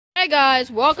Hi guys,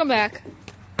 welcome back.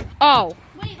 Oh.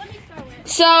 Wait, let me throw it.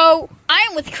 So, I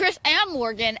am with Chris and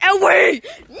Morgan, and we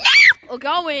are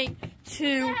going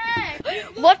to...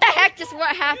 What the heck just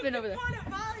what happened over there?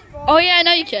 Oh yeah, I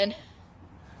know you can.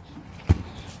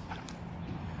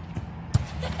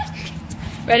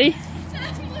 Ready?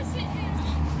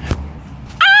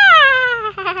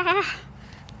 Ah!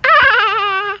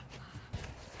 Ah!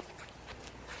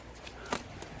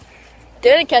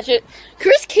 Didn't catch it.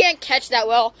 Chris can't catch that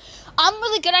well. I'm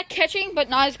really good at catching, but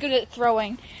not as good at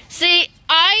throwing. See,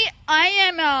 I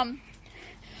am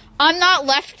I'm not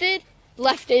lefted.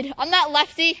 I'm not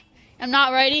lefty. I'm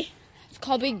not righty. It's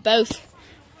called being both.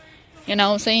 You know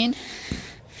what I'm saying?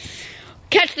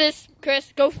 Catch this,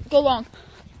 Chris. Go long.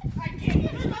 I can't even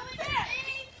throw it back.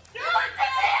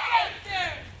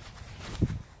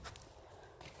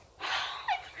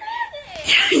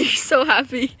 You're so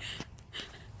happy.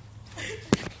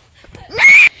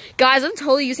 Guys, I'm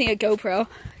totally using a GoPro.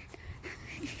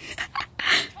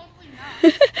 Totally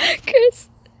not. Chris.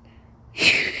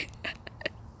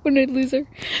 What a loser.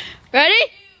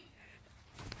 Ready?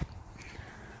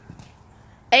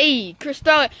 Hey, Chris,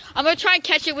 throw it. I'm gonna try and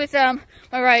catch it with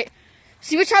my right.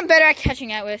 See which I'm better at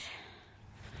catching it with.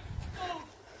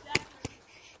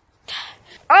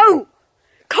 Oh!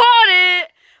 Caught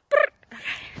it!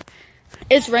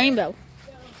 It's rainbow.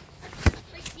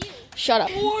 Shut up.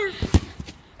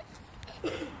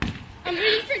 I'm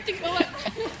waiting for it to go up.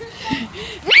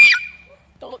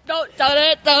 Don't.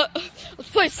 Let's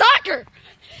play soccer!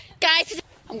 Guys,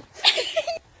 I'm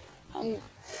you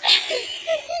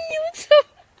so...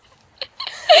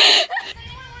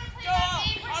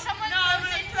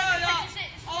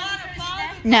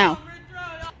 Now,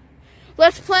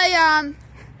 let's play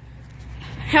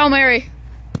Hail Mary.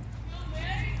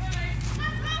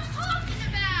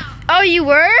 Oh, you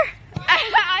were?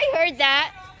 I heard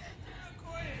that.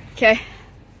 Okay.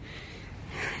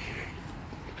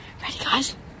 Ready,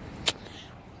 guys?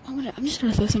 I'm just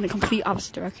gonna throw this in the complete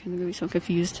opposite direction. I'm gonna be so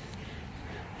confused.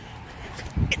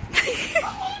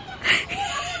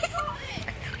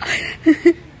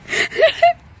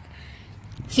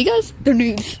 See, guys? They're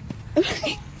noobs.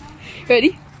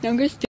 Ready? Now I'm gonna